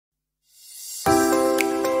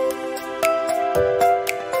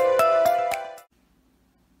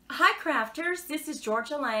crafters. This is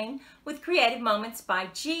Georgia Lane with Creative Moments by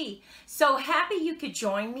G. So happy you could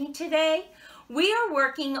join me today. We are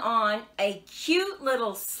working on a cute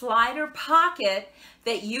little slider pocket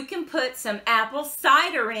that you can put some apple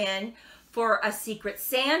cider in for a Secret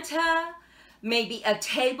Santa, maybe a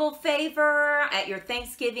table favor at your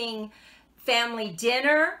Thanksgiving family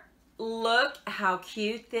dinner. Look how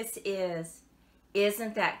cute this is.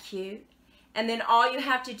 Isn't that cute? And then all you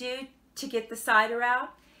have to do to get the cider out,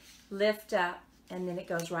 lift up, and then it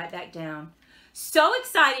goes right back down. So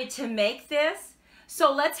excited to make this.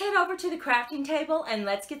 So let's head over to the crafting table and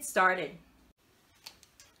let's get started.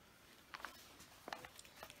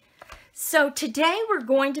 So today we're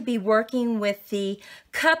going to be working with the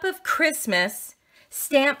Cup of Christmas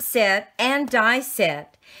stamp set and die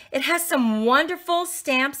set. It has some wonderful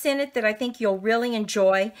stamps in it that I think you'll really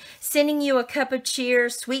enjoy. Sending you a cup of cheer,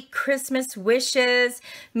 sweet Christmas wishes,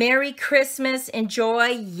 Merry Christmas, enjoy,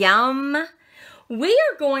 yum. We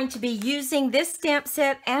are going to be using this stamp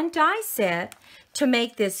set and die set to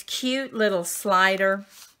make this cute little slider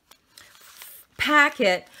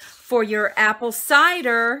packet for your apple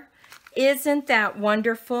cider. Isn't that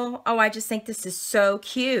wonderful? Oh, I just think this is so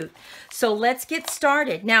cute. So let's get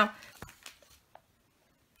started. Now,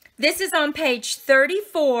 this is on page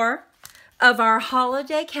 34 of our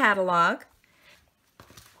holiday catalog.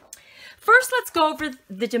 First, let's go over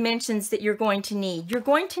the dimensions that you're going to need. You're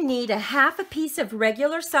going to need a half a piece of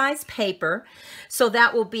regular size paper. So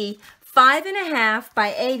that will be 5.5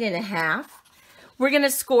 by 8.5. We're going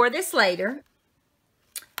to score this later.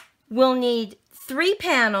 We'll need 3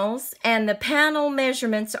 panels, and the panel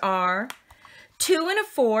measurements are 2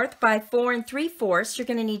 1/4 by 4 3/4. You're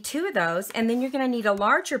going to need 2 of those, and then you're going to need a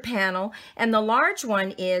larger panel, and the large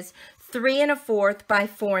one is 3 1/4 by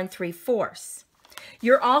 4 3/4.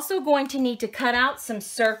 You're also going to need to cut out some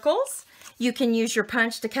circles. You can use your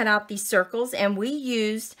punch to cut out these circles, and we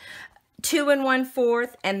used 2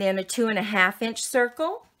 1/4 and then a 2.5 inch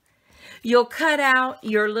circle. You'll cut out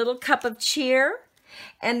your little cup of cheer,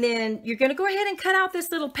 and then you're going to go ahead and cut out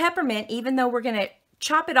this little peppermint, even though we're going to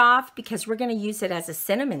chop it off because we're going to use it as a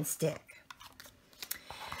cinnamon stick.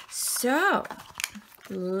 So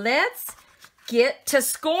let's get to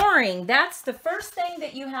scoring. That's the first thing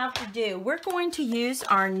that you have to do. We're going to use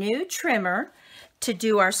our new trimmer to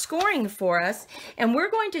do our scoring for us, and we're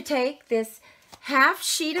going to take this half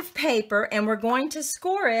sheet of paper and we're going to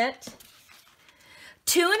score it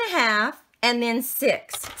 2.5 and then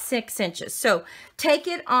 6 inches. So take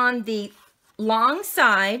it on the long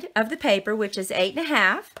side of the paper, which is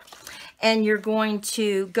 8.5, and you're going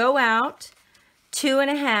to go out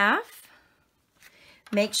 2.5.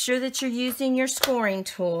 Make sure that you're using your scoring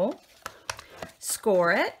tool.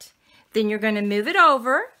 Score it. Then you're going to move it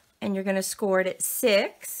over and you're going to score it at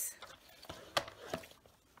 6.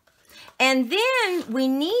 And then we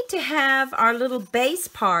need to have our little base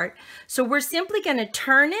part. So we're simply going to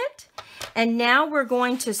turn it, and now we're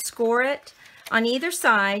going to score it on either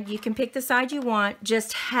side. You can pick the side you want,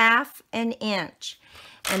 just 1/2 inch.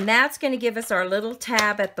 And that's going to give us our little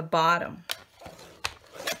tab at the bottom.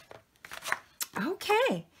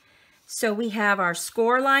 Okay, so we have our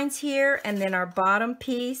score lines here and then our bottom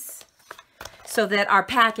piece so that our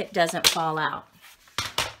packet doesn't fall out.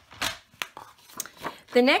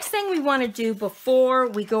 The next thing we want to do before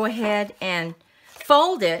we go ahead and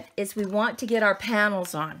fold it is we want to get our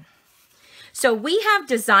panels on. So we have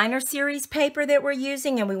designer series paper that we're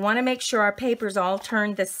using, and we want to make sure our paper's all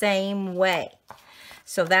turned the same way.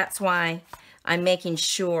 So that's why I'm making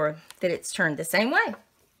sure that it's turned the same way.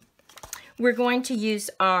 We're going to use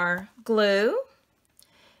our glue,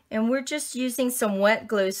 and we're just using some wet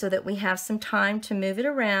glue so that we have some time to move it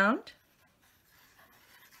around.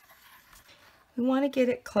 We want to get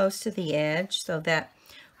it close to the edge so that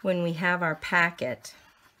when we have our packet,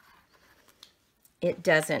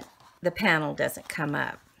 the panel doesn't come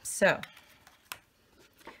up. So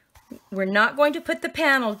we're not going to put the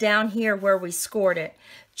panel down here where we scored it,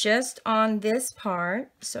 just on this part.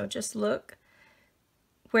 So just look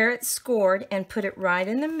where it's scored and put it right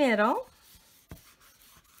in the middle.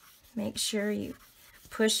 Make sure you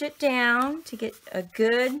push it down to get a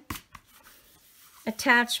good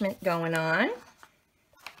attachment going on.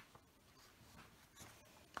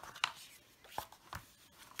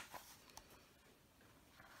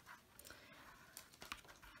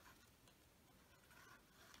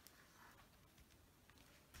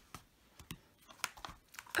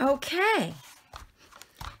 Okay,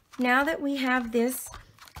 now that we have this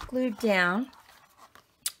glued down,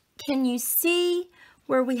 can you see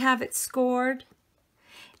where we have it scored?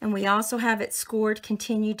 And we also have it scored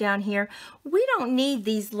continue down here. We don't need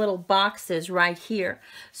these little boxes right here.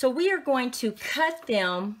 So we are going to cut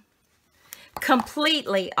them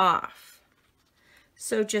completely off.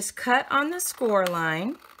 So just cut on the score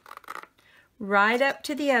line, right up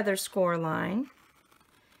to the other score line,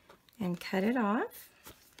 and cut it off.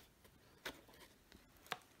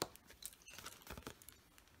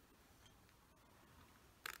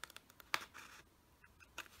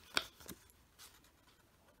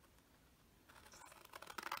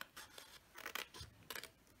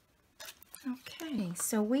 Okay,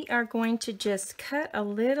 so we are going to just cut a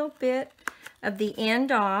little bit of the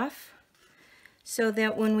end off so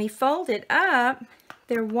that when we fold it up,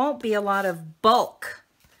 there won't be a lot of bulk.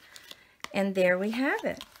 And there we have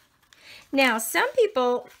it. Now, some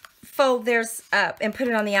people fold theirs up and put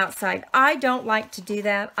it on the outside. I don't like to do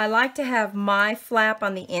that. I like to have my flap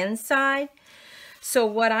on the inside. So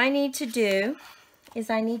what I need to do is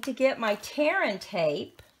I need to get my tear and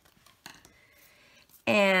tape,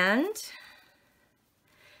 and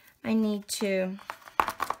I need to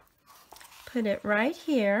put it right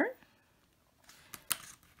here.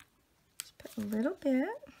 Just put a little bit.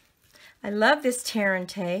 I love this tear and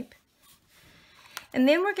tape. And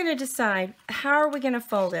then we're going to decide, how are we going to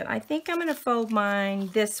fold it? I think I'm going to fold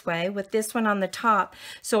mine this way with this one on the top.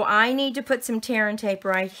 So I need to put some tear and tape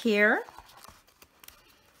right here,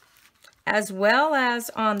 as well as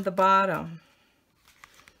on the bottom,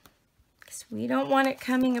 because we don't want it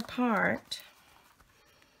coming apart.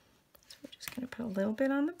 So we're just going to put a little bit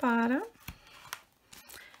on the bottom,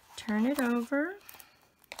 turn it over,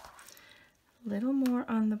 a little more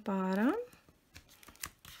on the bottom.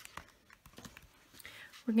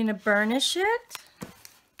 We're going to burnish it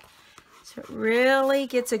so it really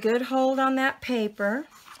gets a good hold on that paper.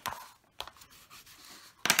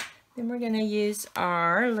 Then we're going to use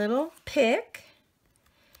our little pick.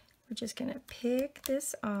 We're just going to pick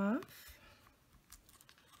this off.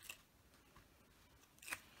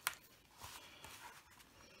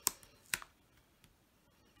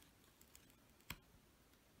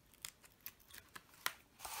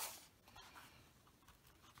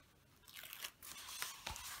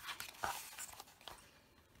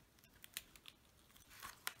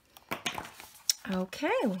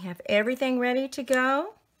 Okay, we have everything ready to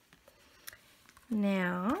go.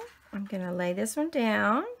 Now, I'm going to lay this one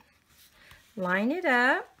down, line it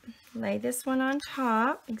up, lay this one on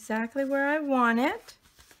top, exactly where I want it.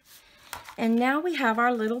 And now we have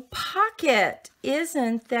our little pocket.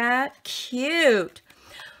 Isn't that cute?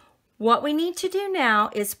 What we need to do now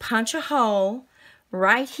is punch a hole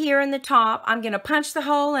right here in the top. I'm going to punch the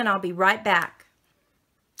hole and I'll be right back.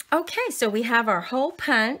 Okay, so we have our hole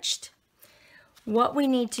punched. What we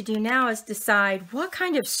need to do now is decide what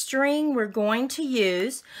kind of string we're going to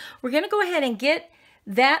use. We're going to go ahead and get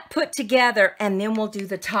that put together, and then we'll do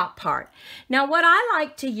the top part. Now, what I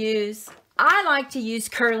like to use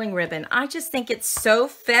curling ribbon. I just think it's so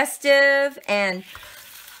festive and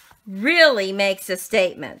really makes a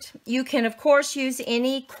statement. You can, of course, use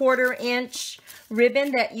any 1/4 inch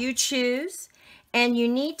ribbon that you choose, and you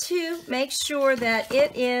need to make sure that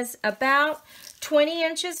it is about 20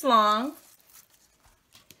 inches long.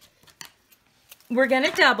 We're going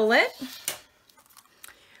to double it.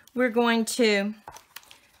 We're going to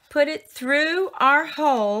put it through our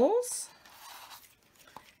holes.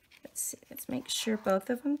 Let's see, let's make sure both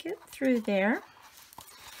of them get through there.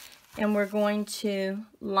 And we're going to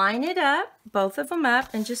line it up, both of them up,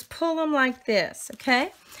 and just pull them like this,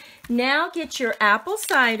 okay? Now get your apple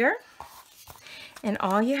cider, and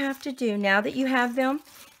all you have to do, now that you have them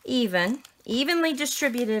evenly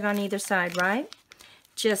distributed on either side, right?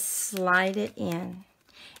 Just slide it in,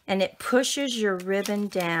 and it pushes your ribbon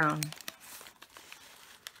down.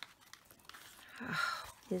 Oh,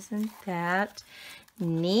 isn't that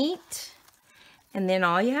neat? And then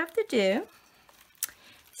all you have to do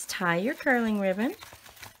is tie your curling ribbon.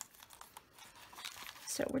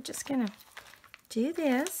 So we're just going to do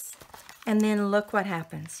this, and then look what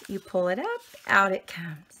happens. You pull it up, out it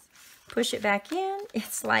comes. Push it back in.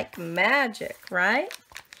 It's like magic, right?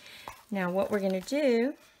 Now what we're going to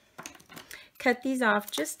do, cut these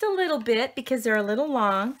off just a little bit because they're a little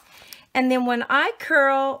long. And then when I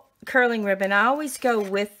curling ribbon, I always go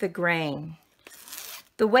with the grain,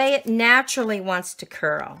 the way it naturally wants to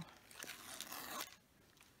curl,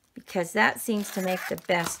 because that seems to make the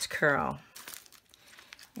best curl.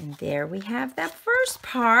 And there we have that first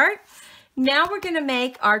part. Now we're going to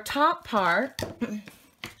make our top part.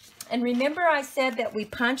 And remember I said that we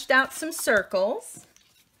punched out some circles.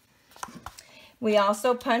 We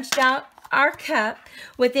also punched out our cup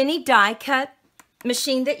with any die cut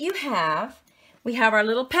machine that you have. We have our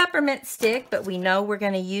little peppermint stick, but we know we're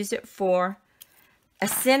going to use it for a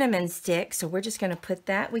cinnamon stick, so we're just going to put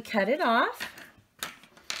that. We cut it off.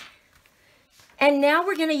 And now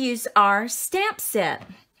we're going to use our stamp set.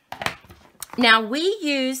 Now we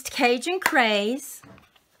used Cajun Craze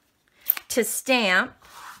to stamp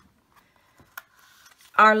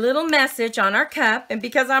our little message on our cup, and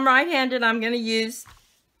because I'm right-handed, I'm going to use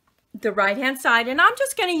the right-hand side, and I'm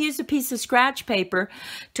just going to use a piece of scratch paper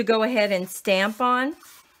to go ahead and stamp on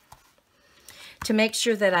to make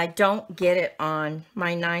sure that I don't get it on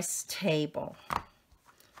my nice table.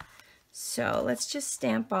 So let's just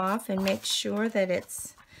stamp off and make sure that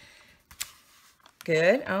it's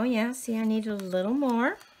good. Oh yeah, see, I need a little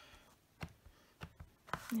more.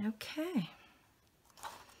 Okay.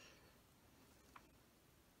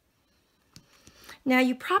 Now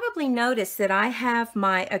you probably noticed that I have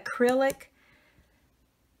my acrylic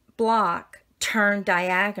block turned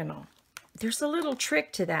diagonal. There's a little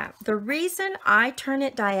trick to that. The reason I turn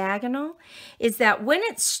it diagonal is that when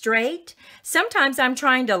it's straight, sometimes I'm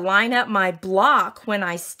trying to line up my block when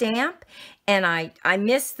I stamp and I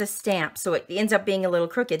miss the stamp, so it ends up being a little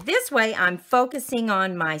crooked. This way I'm focusing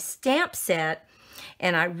on my stamp set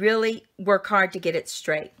and I really work hard to get it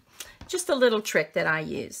straight. Just a little trick that I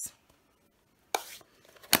use.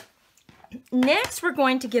 Next, we're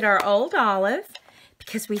going to get our old olive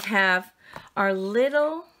because we have our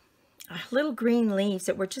little green leaves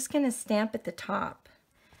that we're just going to stamp at the top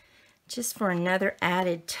just for another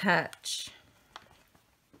added touch.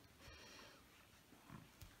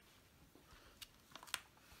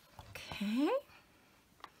 Okay.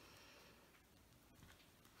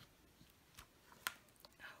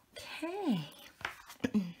 Okay.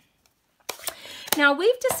 Now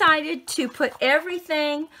we've decided to put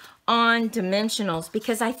everything on dimensionals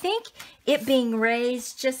because I think it being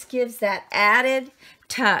raised just gives that added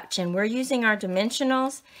touch, and we're using our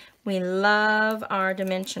dimensionals. We love our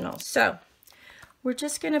dimensionals. So we're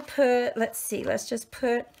just going to put, let's see, let's just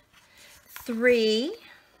put 3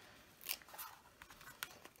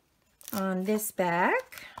 on this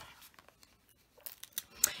back,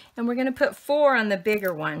 and we're going to put 4 on the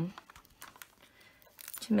bigger one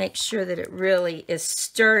to make sure that it really is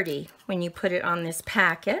sturdy when you put it on this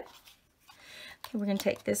packet. Okay, we're going to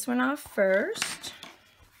take this one off first.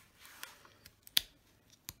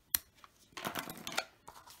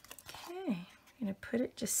 Okay, I'm going to put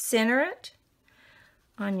it, just center it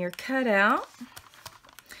on your cutout.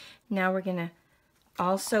 Now we're going to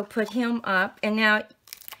also put him up, and now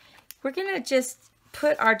we're going to just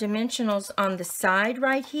put our dimensionals on the side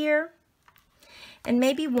right here and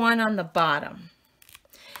maybe one on the bottom.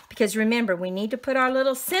 Because remember, we need to put our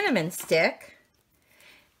little cinnamon stick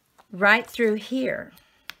right through here.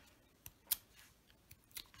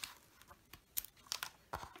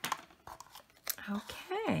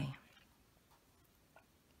 Okay.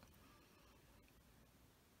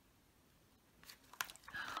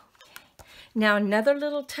 Now another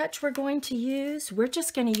little touch we're going to use, we're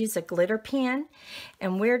just going to use a glitter pen,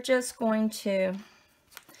 and we're just going to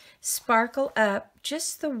sparkle up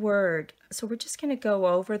just the word. So we're just going to go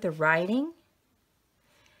over the writing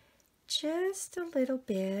just a little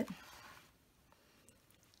bit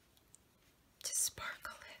to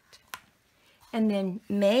sparkle it. And then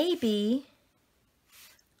maybe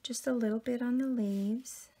just a little bit on the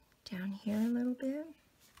leaves, down here a little bit.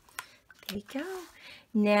 There we go.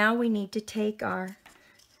 Now we need to take our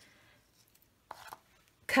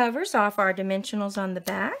covers off our dimensionals on the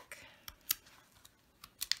back.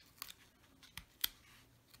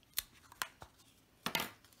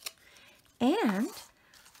 And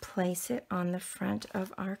place it on the front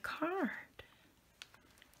of our card,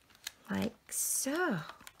 like so.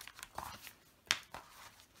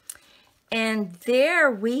 And there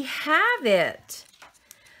we have it.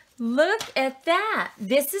 Look at that.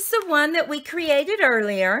 This is the one that we created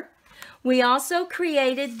earlier. We also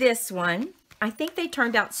created this one. I think they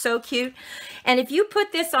turned out so cute. And if you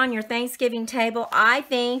put this on your Thanksgiving table, I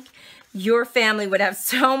think your family would have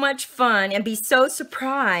so much fun and be so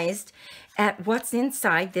surprised at what's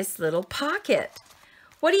inside this little pocket.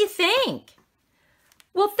 What do you think?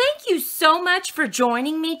 Well, thank you so much for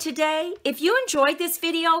joining me today. If you enjoyed this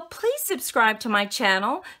video, please subscribe to my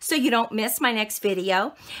channel so you don't miss my next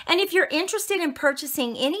video. And if you're interested in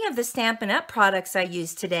purchasing any of the Stampin' Up! Products I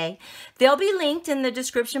used today, they'll be linked in the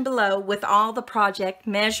description below with all the project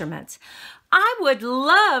measurements. I would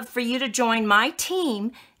love for you to join my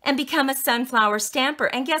team and become a sunflower stamper.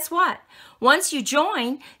 And guess what? Once you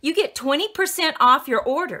join, you get 20% off your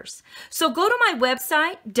orders. So go to my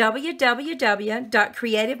website,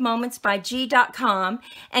 www.creativemomentsbyg.com,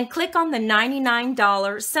 and click on the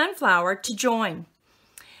 $99 sunflower to join.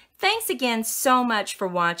 Thanks again so much for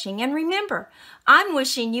watching. And remember, I'm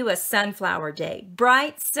wishing you a sunflower day,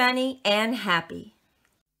 bright, sunny, and happy.